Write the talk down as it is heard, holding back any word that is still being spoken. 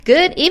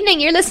Good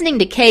evening. You're listening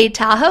to K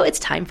Tahoe. It's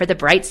time for The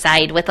Bright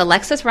Side with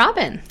Alexis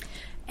Robin.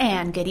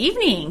 And good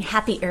evening.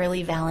 Happy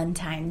early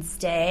Valentine's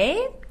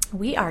Day.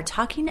 We are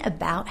talking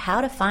about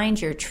how to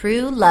find your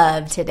true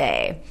love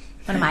today.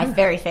 One of my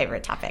very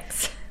favorite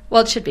topics.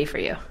 Well, it should be for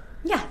you.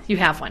 Yeah. You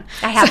have one.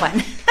 I have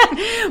one.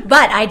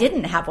 But I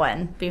didn't have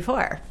one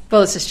before. Well,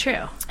 this is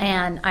true.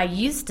 And I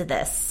used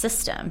this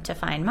system to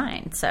find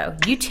mine. So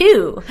you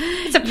too.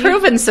 It's a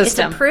proven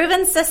system. It's a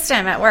proven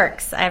system. It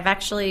works. I've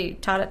actually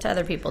taught it to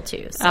other people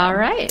too. So. All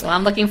right. Well,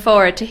 I'm looking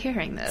forward to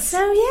hearing this.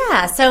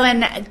 So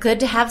and good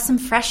to have some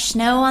fresh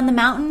snow on the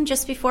mountain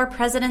just before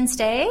President's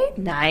Day.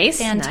 Nice.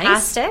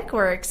 Fantastic. Nice.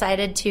 We're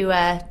excited to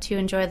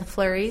enjoy the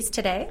flurries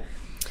today.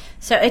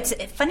 So it's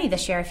funny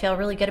this year. I feel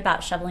really good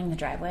about shoveling the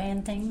driveway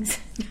and things.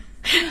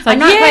 I'm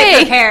not quite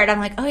prepared. I'm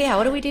like, oh yeah,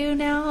 what do we do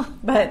now?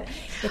 But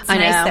it's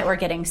nice that we're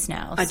getting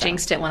snow. I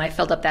jinxed it when I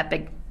filled up that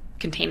big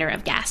container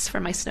of gas for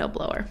my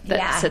snowblower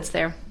that sits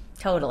there.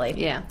 Totally.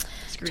 Yeah.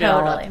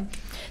 Totally.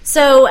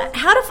 So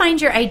how to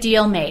find your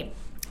ideal mate.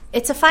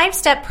 It's a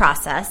 5-step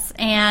process,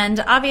 and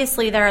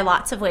obviously there are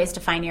lots of ways to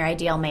find your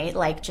ideal mate,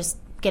 like just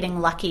getting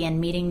lucky and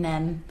meeting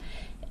them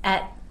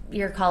at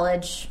your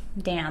college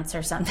dance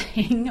or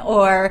something,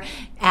 or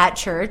at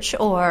church,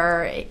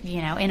 or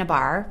in a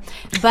bar.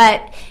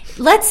 But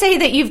let's say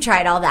that you've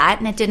tried all that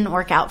and it didn't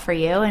work out for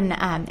you,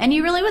 and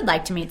you really would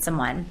like to meet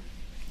someone.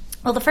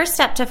 Well, the first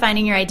step to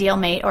finding your ideal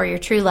mate or your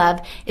true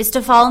love is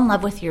to fall in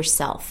love with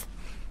yourself.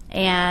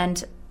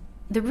 And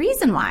the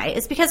reason why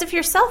is because if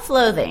you're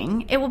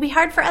self-loathing, it will be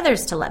hard for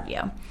others to love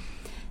you.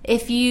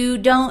 If you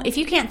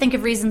can't think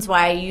of reasons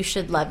why you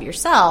should love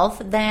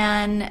yourself,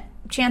 then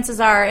chances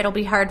are it'll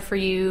be hard for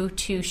you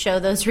to show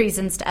those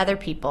reasons to other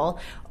people,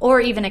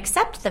 or even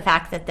accept the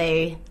fact that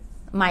they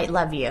might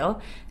love you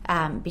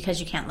because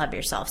you can't love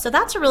yourself. So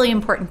that's a really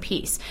important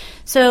piece.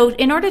 So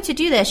in order to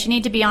do this, you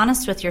need to be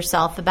honest with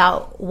yourself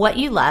about what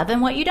you love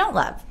and what you don't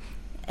love.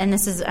 And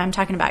I'm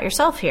talking about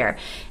yourself here.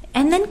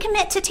 And then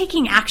commit to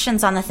taking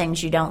actions on the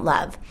things you don't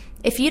love.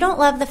 If you don't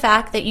love the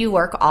fact that you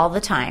work all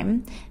the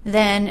time,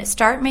 then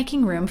start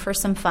making room for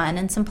some fun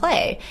and some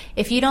play.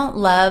 If you don't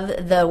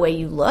love the way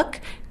you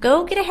look,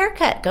 go get a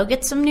haircut, go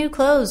get some new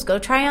clothes, go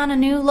try on a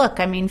new look.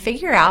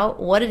 Figure out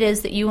what it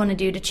is that you want to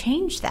do to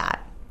change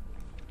that.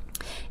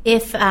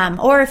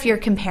 Or if you're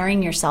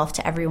comparing yourself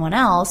to everyone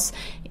else,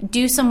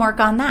 do some work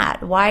on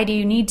that. Why do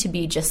you need to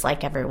be just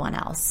like everyone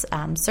else?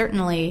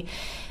 Certainly,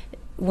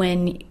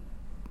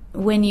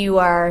 when you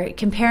are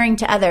comparing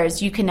to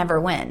others, you can never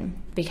win,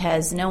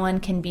 because no one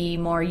can be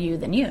more you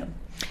than you.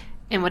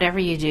 And whatever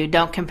you do,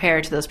 don't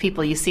compare to those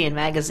people you see in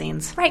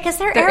magazines. Right, because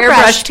they're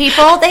airbrushed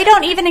people. They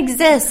don't even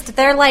exist.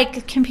 They're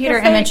like computer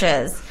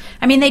images.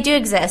 They do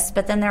exist,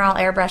 but then they're all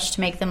airbrushed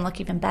to make them look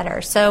even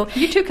better. So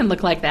you too can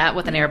look like that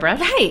with an airbrush.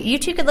 Right, you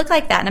too could look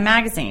like that in a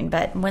magazine,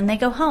 but when they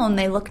go home,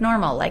 they look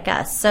normal like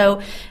us.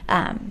 So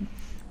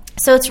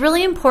it's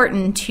really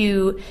important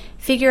to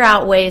figure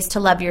out ways to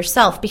love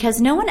yourself,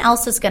 because no one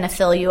else is going to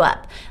fill you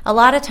up. A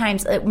lot of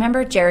times,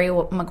 remember Jerry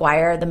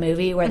Maguire, the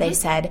movie, where they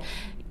said,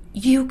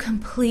 "You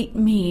complete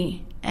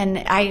me." And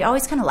I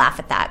always kind of laugh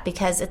at that,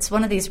 because it's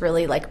one of these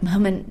really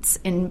moments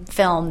in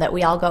film that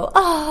we all go,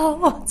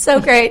 "Oh, so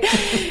great."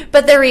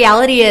 But the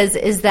reality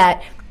is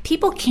that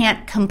people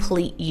can't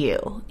complete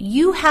you.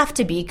 You have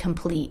to be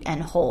complete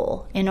and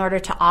whole in order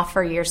to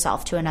offer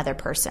yourself to another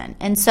person.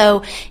 And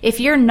so if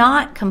you're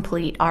not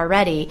complete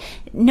already,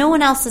 no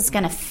one else is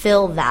going to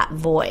fill that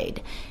void.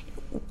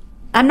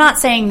 I'm not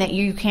saying that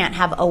you can't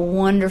have a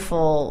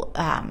wonderful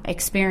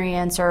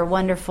experience or a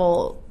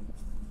wonderful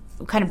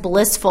kind of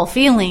blissful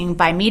feeling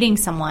by meeting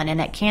someone, and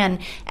it can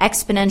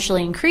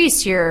exponentially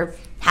increase your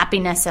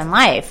happiness in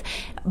life.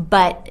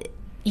 But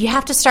you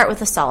have to start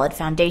with a solid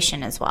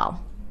foundation as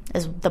well,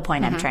 is the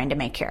point I'm trying to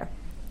make here.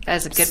 That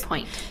is a good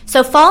point.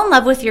 So fall in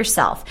love with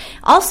yourself.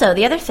 Also,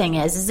 the other thing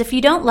is if you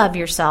don't love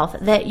yourself,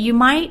 that you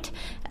might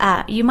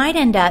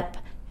end up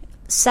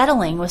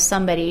settling with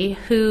somebody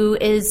who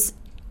is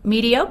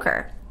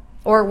mediocre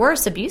or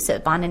worse,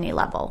 abusive on any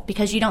level,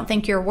 because you don't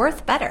think you're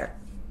worth better.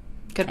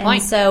 Good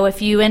point. And so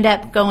if you end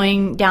up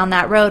going down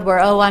that road where,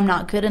 I'm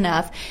not good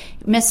enough,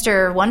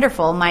 Mr.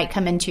 Wonderful might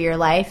come into your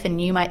life, and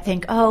you might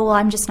think,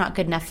 I'm just not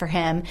good enough for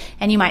him,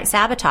 and you might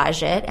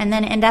sabotage it and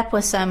then end up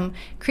with some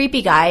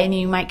creepy guy, and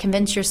you might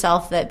convince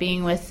yourself that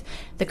being with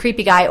the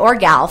creepy guy, or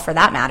gal for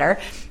that matter,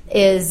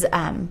 is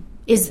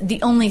the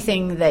only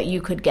thing that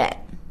you could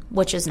get,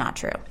 which is not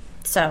true.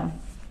 So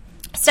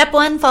step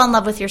 1, fall in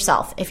love with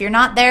yourself. If you're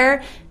not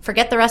there,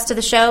 forget the rest of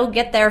the show.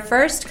 Get there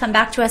first. Come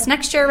back to us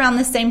next year around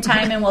the same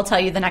time, and we'll tell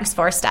you the next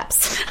 4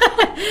 steps.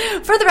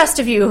 For the rest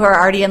of you who are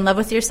already in love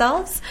with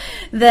yourselves,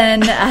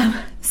 then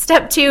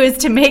step 2 is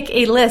to make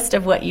a list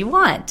of what you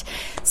want.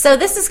 So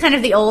this is kind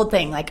of the old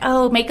thing, like,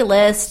 make a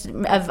list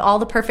of all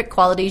the perfect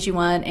qualities you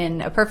want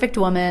in a perfect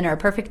woman or a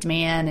perfect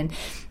man. And,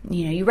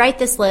 you write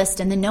this list,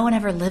 and then no one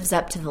ever lives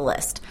up to the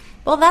list.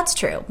 Well, that's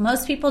true.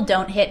 Most people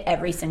don't hit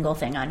every single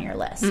thing on your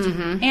list.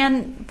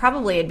 And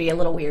probably it'd be a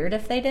little weird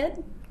if they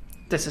did.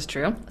 This is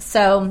true.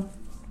 So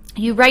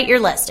you write your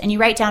list and you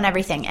write down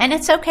everything. And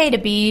it's okay to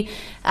be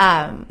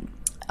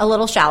a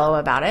little shallow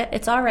about it.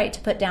 It's all right to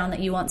put down that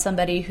you want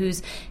somebody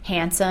who's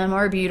handsome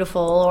or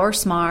beautiful or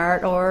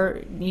smart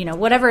or,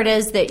 whatever it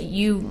is that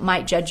you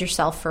might judge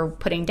yourself for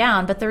putting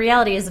down. But the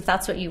reality is, if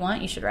that's what you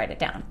want, you should write it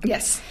down.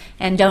 Yes.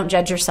 And don't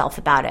judge yourself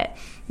about it.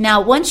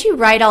 Now, once you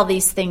write all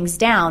these things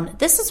down,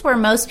 this is where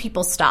most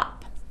people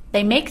stop.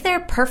 They make their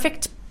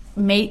perfect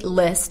mate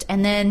list,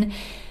 and then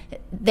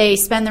they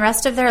spend the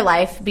rest of their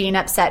life being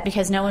upset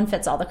because no one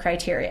fits all the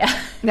criteria.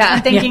 Yeah.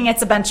 Thinking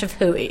it's a bunch of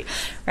hooey,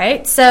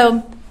 right?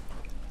 So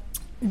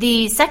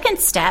the second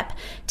step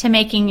to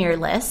making your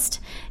list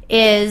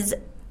is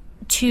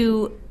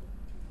to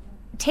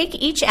take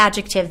each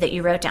adjective that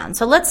you wrote down.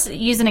 So let's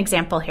use an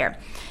example here.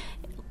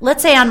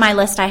 Let's say on my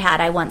list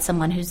I want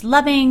someone who's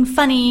loving,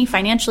 funny,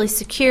 financially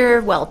secure,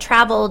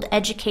 well-traveled,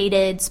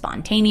 educated,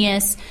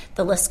 spontaneous.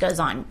 The list goes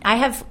on. I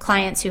have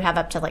clients who have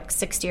up to like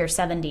 60 or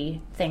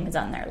 70 things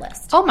on their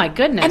list. Oh, my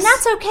goodness. And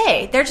that's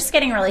okay. They're just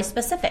getting really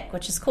specific,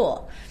 which is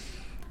cool.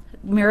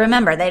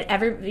 Remember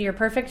that your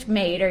perfect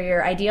mate or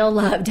your ideal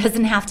love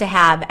doesn't have to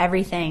have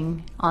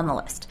everything on the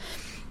list.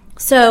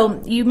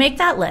 So you make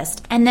that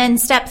list. And then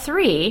step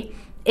 3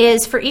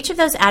 is for each of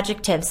those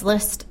adjectives,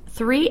 list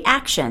 3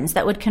 actions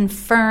that would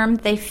confirm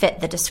they fit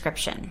the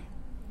description.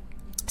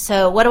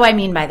 So what do I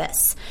mean by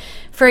this?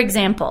 For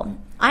example,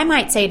 I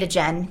might say to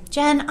Jen,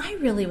 I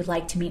really would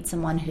like to meet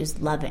someone who's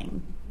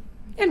loving.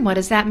 And what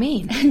does that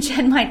mean? And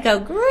Jen might go,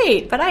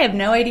 great, but I have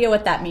no idea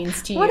what that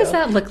means to you. What does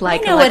that look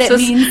like, I know Alexis? what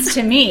it means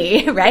to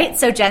me, right?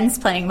 So Jen's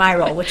playing my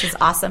role, which is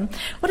awesome.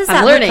 What does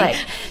that learning. look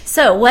like?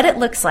 So what it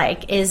looks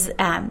like is,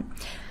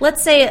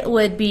 let's say it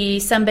would be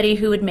somebody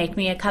who would make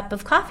me a cup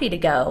of coffee to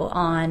go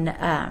on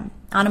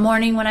a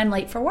morning when I'm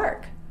late for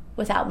work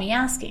without me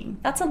asking.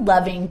 That's a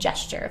loving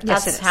gesture.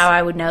 Yes, That's it is. how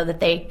I would know that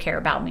they care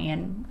about me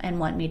and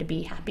want me to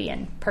be happy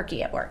and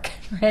perky at work,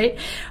 right?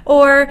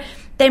 Or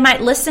they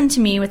might listen to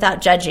me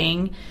without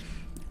judging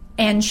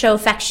and show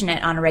affection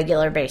on a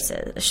regular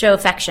basis.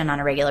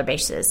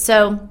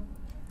 So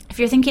if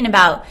you're thinking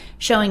about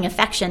showing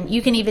affection,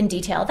 you can even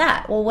detail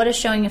that. Well, what does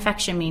showing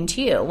affection mean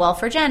to you? Well,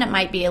 for Jen, it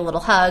might be a little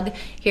hug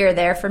here or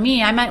there. For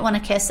me, I might want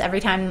to kiss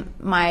every time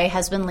my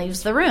husband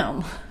leaves the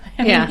room.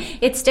 I mean,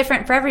 it's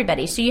different for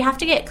everybody. So you have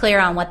to get clear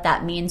on what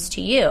that means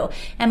to you.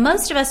 And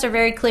most of us are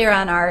very clear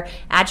on our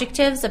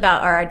adjectives,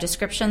 about our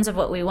descriptions of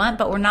what we want,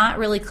 but we're not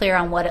really clear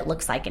on what it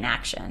looks like in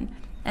action.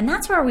 And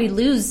that's where we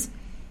lose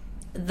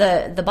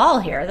the ball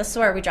here. This is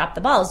where we drop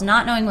the ball, is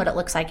not knowing what it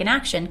looks like in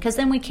action, because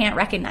then we can't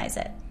recognize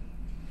it.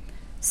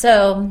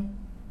 So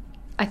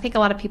I think a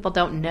lot of people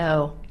don't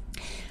know.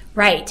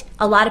 Right.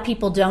 A lot of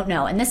people don't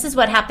know. And this is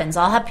what happens.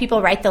 I'll have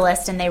people write the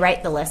list, and they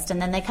write the list, and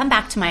then they come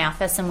back to my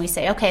office and we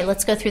say, okay,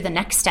 let's go through the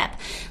next step.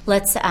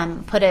 Let's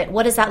put it,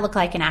 what does that look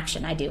like in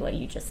action? I do what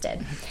you just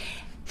did.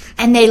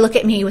 And they look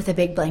at me with a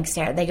big blank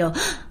stare. They go,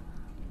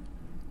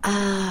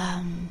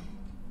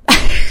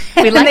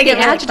 We like the get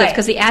really adjectives quiet.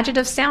 because the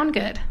adjectives sound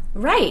good.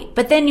 Right.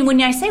 But then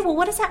when I say, well,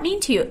 what does that mean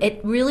to you? It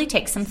really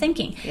takes some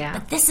thinking. Yeah.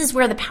 But this is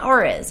where the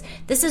power is.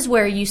 This is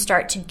where you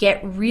start to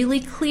get really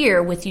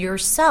clear with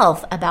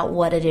yourself about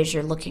what it is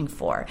you're looking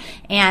for.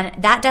 And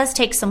that does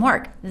take some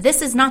work.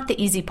 This is not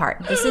the easy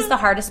part. This is the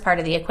hardest part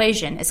of the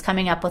equation, is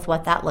coming up with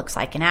what that looks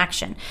like in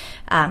action.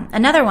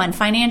 Another one,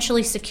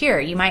 financially secure.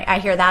 I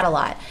hear that a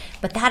lot.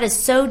 But that is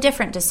so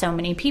different to so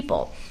many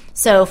people.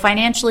 So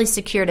financially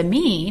secure to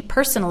me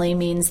personally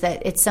means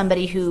that it's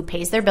somebody who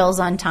pays their bills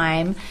on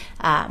time,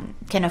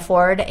 can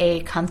afford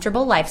a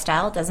comfortable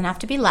lifestyle. It doesn't have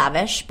to be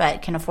lavish,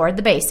 but can afford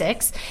the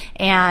basics.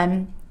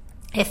 And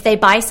if they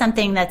buy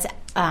something that's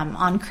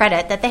on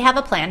credit, that they have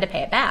a plan to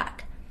pay it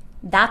back.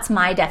 That's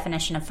my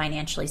definition of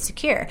financially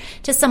secure.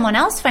 To someone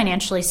else,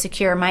 financially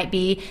secure might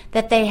be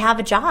that they have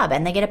a job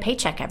and they get a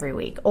paycheck every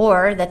week,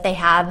 or that they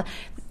have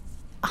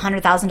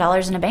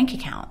 $100,000 in a bank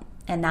account.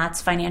 And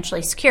that's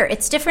financially secure.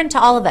 It's different to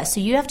all of us. So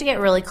you have to get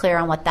really clear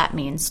on what that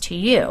means to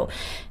you,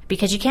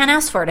 because you can't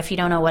ask for it if you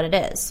don't know what it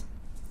is.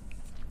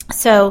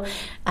 So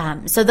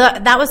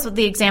that was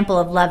the example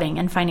of loving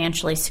and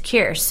financially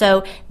secure.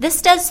 So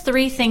this does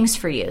 3 things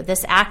for you.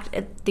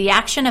 The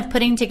action of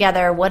putting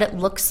together what it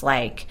looks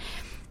like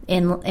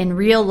in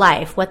real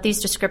life, what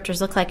these descriptors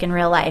look like in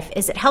real life,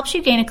 is it helps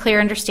you gain a clear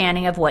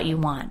understanding of what you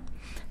want.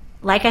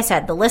 Like I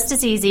said, the list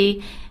is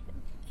easy,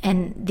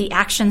 and the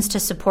actions to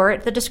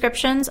support the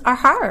descriptions are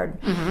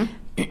hard.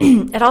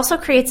 Mm-hmm. It also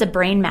creates a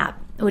brain map,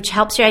 which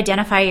helps you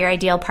identify your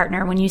ideal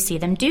partner when you see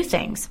them do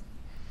things.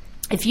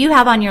 If you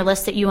have on your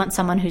list that you want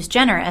someone who's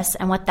generous,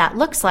 and what that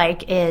looks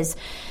like is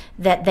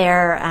that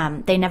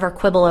they never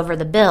quibble over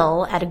the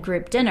bill at a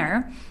group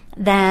dinner,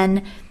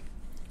 then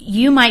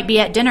you might be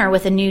at dinner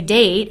with a new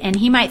date, and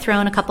he might throw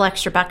in a couple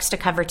extra bucks to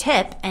cover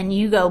tip, and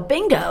you go,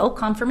 bingo,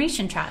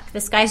 confirmation check.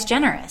 This guy's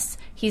generous.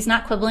 He's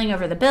not quibbling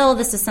over the bill.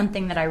 This is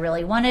something that I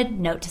really wanted.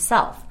 Note to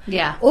self.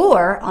 Yeah.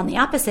 Or on the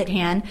opposite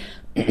hand,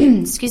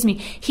 excuse me,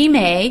 he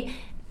may,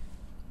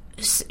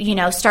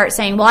 start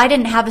saying, well, I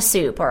didn't have a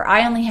soup, or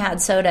I only had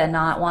soda,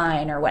 not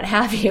wine, or what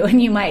have you. And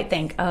you might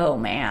think, oh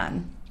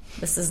man,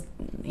 this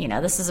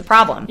is a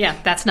problem. Yeah,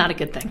 that's not a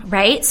good thing.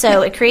 Right?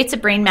 So it creates a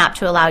brain map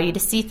to allow you to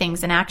see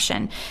things in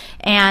action.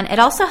 And it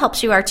also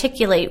helps you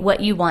articulate what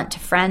you want to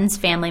friends,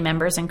 family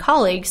members, and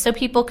colleagues so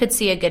people could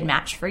see a good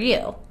match for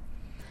you.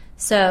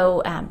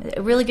 So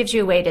it really gives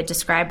you a way to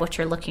describe what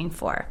you're looking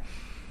for.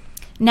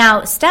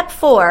 Now, step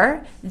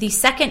 4, the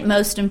second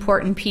most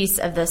important piece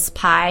of this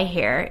pie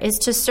here, is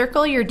to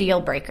circle your deal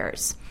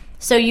breakers.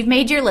 So you've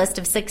made your list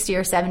of 60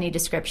 or 70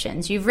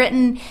 descriptions. You've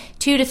written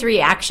 2 to 3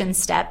 action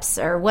steps,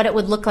 or what it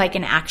would look like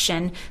in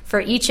action for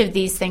each of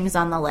these things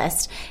on the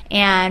list.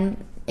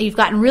 And you've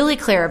gotten really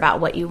clear about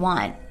what you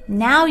want.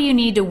 Now you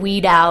need to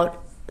weed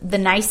out the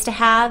nice to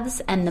haves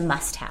and the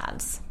must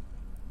haves.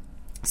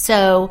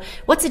 So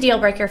what's a deal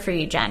breaker for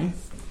you, Jen?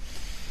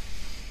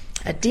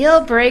 A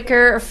deal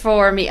breaker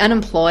for me,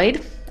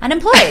 unemployed.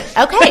 Unemployed.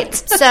 Okay.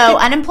 So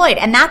unemployed.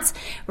 And that's,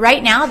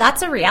 right now,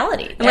 that's a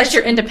reality. Unless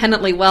you're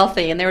independently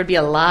wealthy, and there would be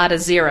a lot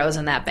of zeros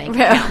in that bank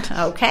account.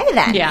 Okay,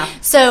 then. Yeah.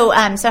 So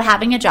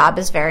having a job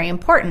is very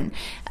important.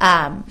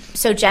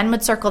 So Jen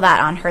would circle that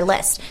on her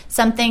list.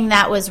 Something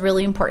that was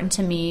really important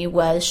to me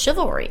was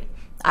chivalry.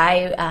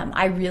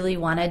 I really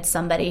wanted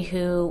somebody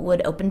who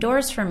would open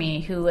doors for me,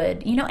 who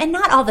would, and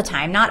not all the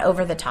time, not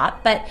over the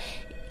top, but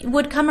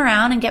would come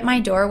around and get my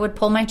door, would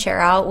pull my chair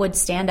out, would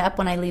stand up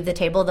when I leave the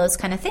table, those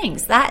kind of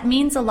things. That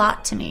means a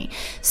lot to me.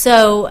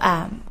 So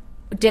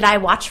did I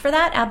watch for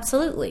that?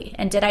 Absolutely.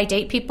 And did I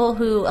date people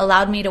who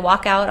allowed me to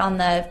walk out on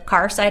the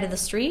car side of the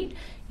street?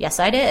 Yes,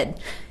 I did.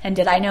 And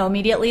did I know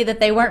immediately that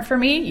they weren't for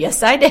me?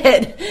 Yes, I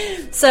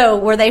did. So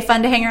were they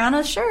fun to hang around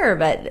with? Sure.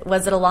 But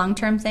was it a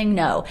long-term thing?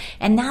 No.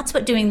 And that's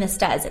what doing this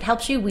does. It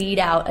helps you weed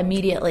out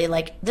immediately,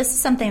 like, this is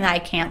something that I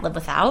can't live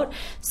without,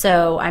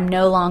 so I'm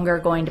no longer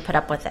going to put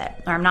up with it,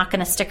 or I'm not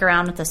going to stick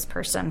around with this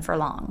person for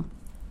long.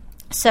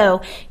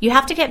 So you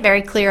have to get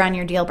very clear on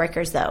your deal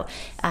breakers, though.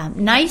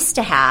 Nice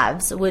to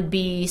haves would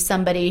be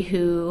somebody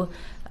who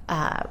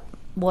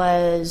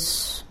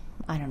was...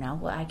 I don't know.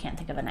 Well, I can't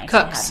think of a nice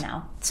cooks. to have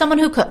now. Someone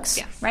who cooks,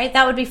 yeah. Right?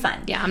 That would be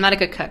fun. Yeah, I'm not a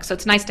good cook, so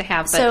it's nice to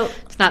have, but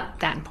it's not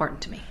that important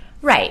to me.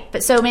 Right,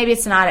 but so maybe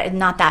it's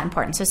not that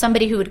important. So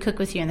somebody who would cook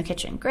with you in the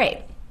kitchen,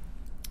 great.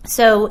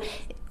 So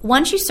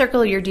once you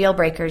circle your deal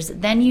breakers,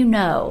 then you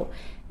know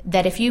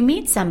that if you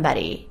meet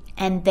somebody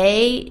and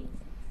they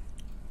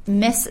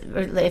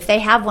if they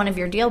have one of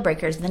your deal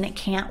breakers, then it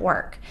can't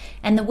work.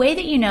 And the way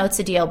that you know it's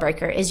a deal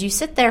breaker is you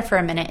sit there for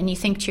a minute and you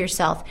think to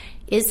yourself,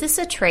 is this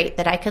a trait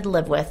that I could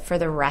live with for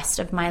the rest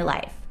of my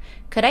life?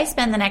 Could I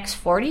spend the next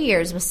 40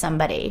 years with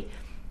somebody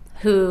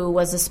who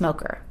was a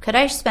smoker? Could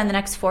I spend the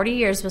next 40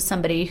 years with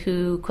somebody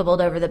who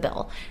quibbled over the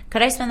bill?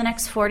 Could I spend the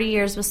next 40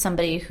 years with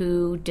somebody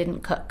who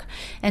didn't cook?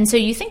 And so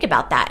you think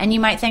about that, and you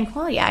might think,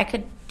 well, yeah, I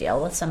could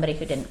deal with somebody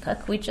who didn't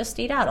cook. We'd just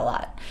eat out a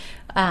lot.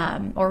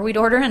 Or we'd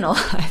order in a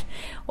lot.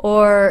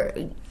 Or,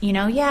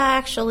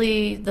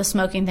 actually the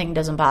smoking thing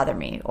doesn't bother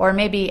me. Or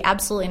maybe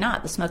absolutely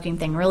not. The smoking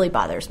thing really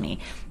bothers me.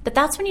 But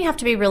that's when you have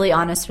to be really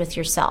honest with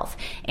yourself.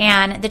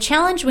 And the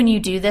challenge when you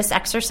do this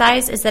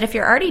exercise is that if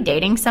you're already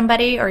dating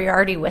somebody or you're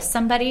already with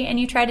somebody and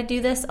you try to do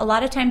this, a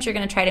lot of times you're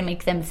going to try to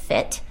make them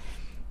fit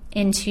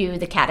into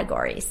the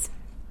categories.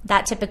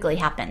 That typically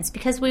happens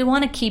because we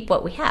want to keep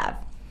what we have.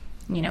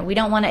 We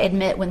don't want to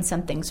admit when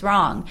something's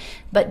wrong,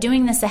 but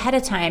doing this ahead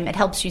of time, it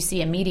helps you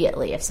see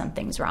immediately if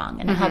something's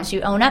wrong, and it helps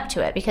you own up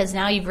to it because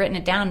now you've written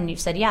it down and you've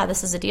said, yeah,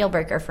 this is a deal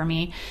breaker for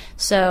me.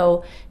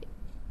 So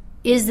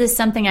is this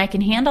something I can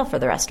handle for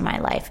the rest of my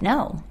life?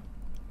 No.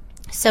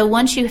 So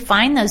once you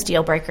find those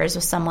deal breakers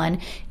with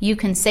someone, you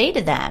can say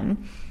to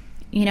them,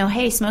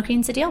 hey,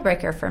 smoking's a deal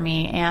breaker for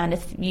me, and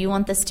if you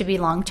want this to be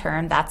long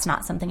term, that's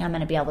not something I'm going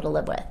to be able to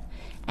live with.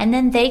 And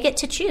then they get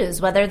to choose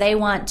whether they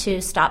want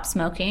to stop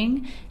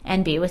smoking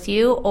and be with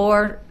you,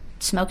 or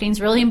smoking's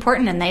really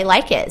important and they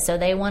like it, so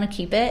they want to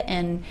keep it,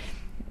 and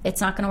it's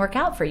not going to work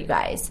out for you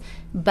guys.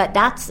 But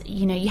that's,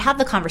 you have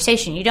the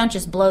conversation. You don't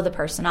just blow the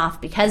person off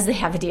because they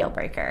have a deal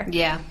breaker.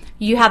 Yeah.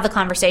 You have the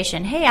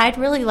conversation. Hey, I'd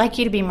really like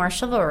you to be more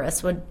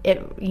chivalrous.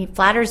 It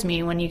flatters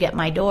me when you get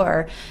my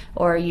door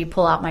or you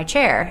pull out my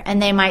chair.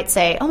 And they might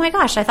say, oh my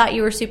gosh, I thought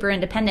you were super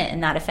independent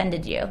and that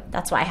offended you.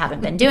 That's why I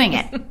haven't been doing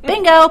it.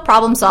 Bingo,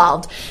 problem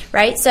solved,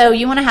 right? So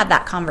you want to have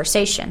that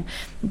conversation.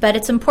 But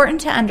it's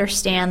important to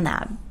understand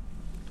that.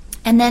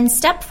 And then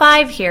step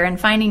 5 here in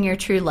finding your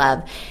true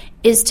love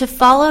is to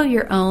follow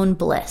your own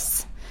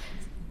bliss.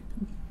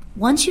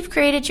 Once you've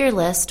created your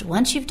list,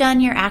 once you've done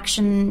your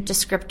action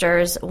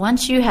descriptors,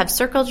 once you have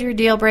circled your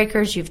deal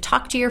breakers, you've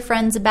talked to your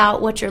friends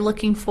about what you're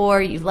looking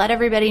for, you've let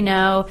everybody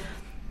know,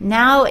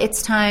 now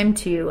it's time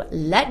to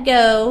let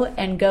go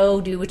and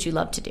go do what you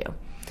love to do.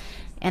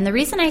 And the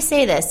reason I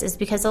say this is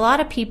because a lot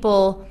of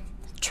people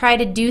try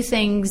to do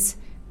things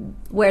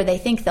where they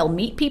think they'll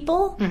meet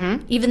people,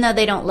 even though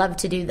they don't love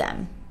to do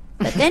them.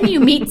 But then you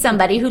meet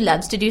somebody who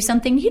loves to do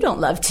something you don't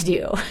love to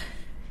do.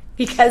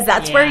 Because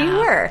that's where you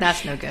were.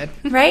 That's no good.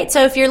 Right?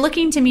 So if you're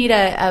looking to meet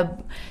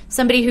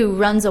somebody who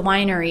runs a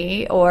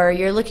winery, or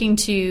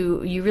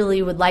you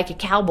really would like a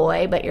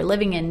cowboy, but you're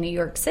living in New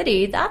York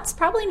City, that's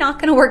probably not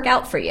going to work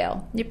out for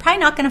you. You're probably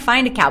not going to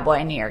find a cowboy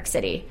in New York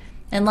City.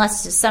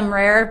 unless some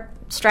rare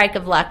strike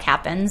of luck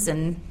happens,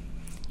 and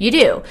you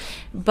do.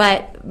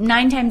 But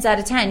 9 times out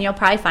of 10, you'll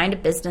probably find a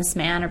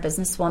businessman or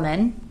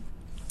businesswoman.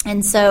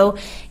 And so,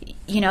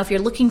 if you're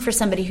looking for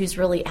somebody who's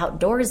really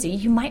outdoorsy,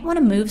 you might want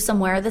to move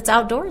somewhere that's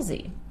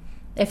outdoorsy.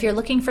 If you're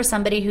looking for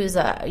somebody who's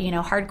a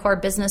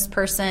hardcore business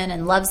person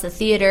and loves the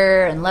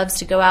theater and loves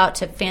to go out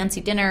to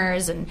fancy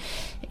dinners and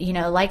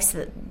likes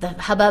the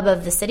hubbub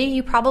of the city,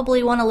 you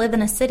probably want to live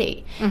in a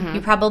city. Mm-hmm.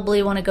 You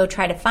probably want to go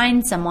try to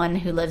find someone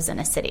who lives in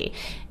a city,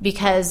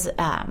 because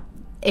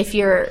if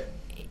you're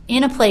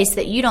in a place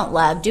that you don't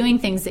love, doing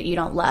things that you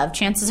don't love,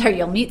 chances are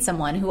you'll meet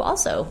someone who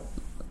also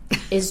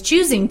is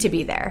choosing to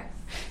be there,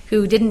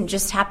 who didn't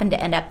just happen to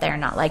end up there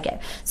and not like it.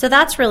 So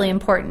that's really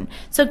important.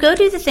 So go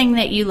do the thing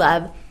that you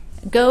love.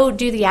 Go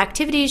do the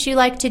activities you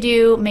like to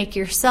do. Make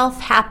yourself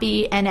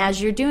happy. And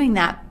as you're doing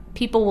that,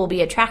 people will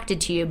be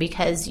attracted to you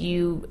because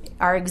you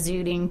are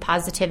exuding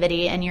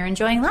positivity and you're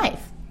enjoying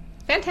life.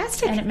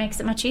 Fantastic. And it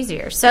makes it much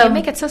easier. So you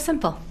make it so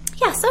simple.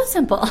 Yeah, so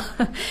simple.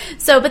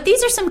 But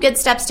these are some good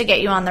steps to get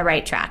you on the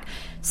right track.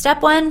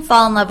 Step 1,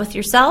 fall in love with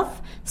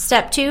yourself.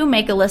 Step 2,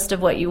 make a list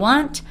of what you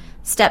want.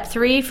 Step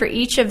 3, for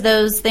each of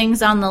those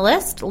things on the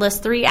list,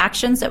 list 3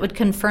 actions that would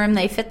confirm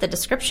they fit the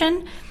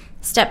description.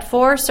 Step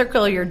 4,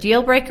 circle your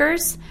deal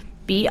breakers.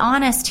 Be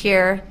honest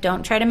here.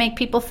 Don't try to make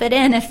people fit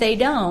in if they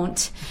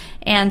don't.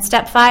 And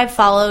step 5,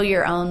 follow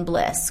your own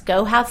bliss.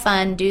 Go have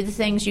fun, do the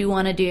things you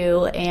want to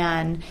do,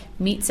 and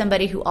meet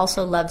somebody who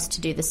also loves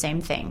to do the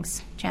same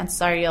things. Chances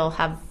are you'll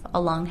have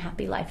a long,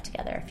 happy life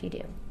together if you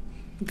do.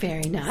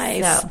 Very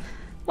nice. So,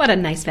 what a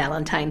nice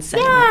Valentine's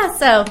sentiment. Yeah,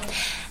 so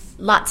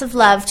lots of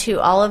love to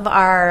all of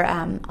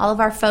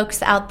our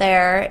folks out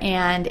there.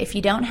 And if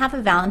you don't have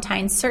a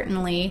Valentine,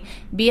 certainly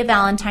be a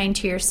Valentine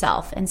to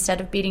yourself. Instead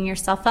of beating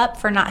yourself up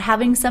for not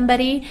having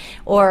somebody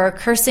or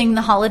cursing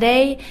the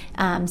holiday,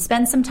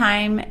 spend some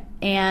time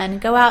and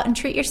go out and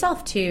treat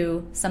yourself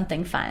to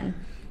something fun.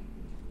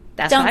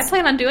 That's what I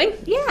plan on doing.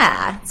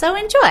 Yeah, so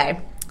enjoy.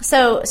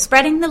 So,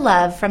 spreading the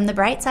love from the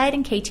bright side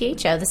in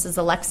KTHO. This is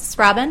Alexis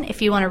Robin.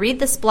 If you want to read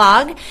this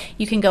blog,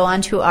 you can go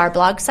onto our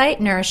blog site,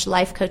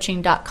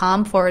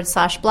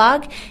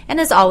 nourishlifecoaching.com/blog. And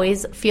as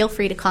always, feel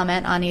free to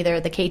comment on either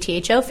the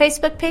KTHO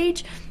Facebook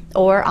page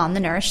or on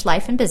the Nourish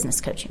Life and Business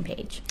Coaching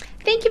page.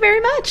 Thank you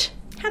very much.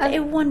 Have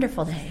a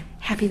wonderful day.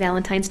 Happy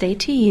Valentine's Day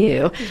to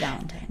you. Happy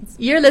Valentine's.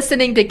 You're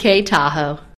listening to K Tahoe.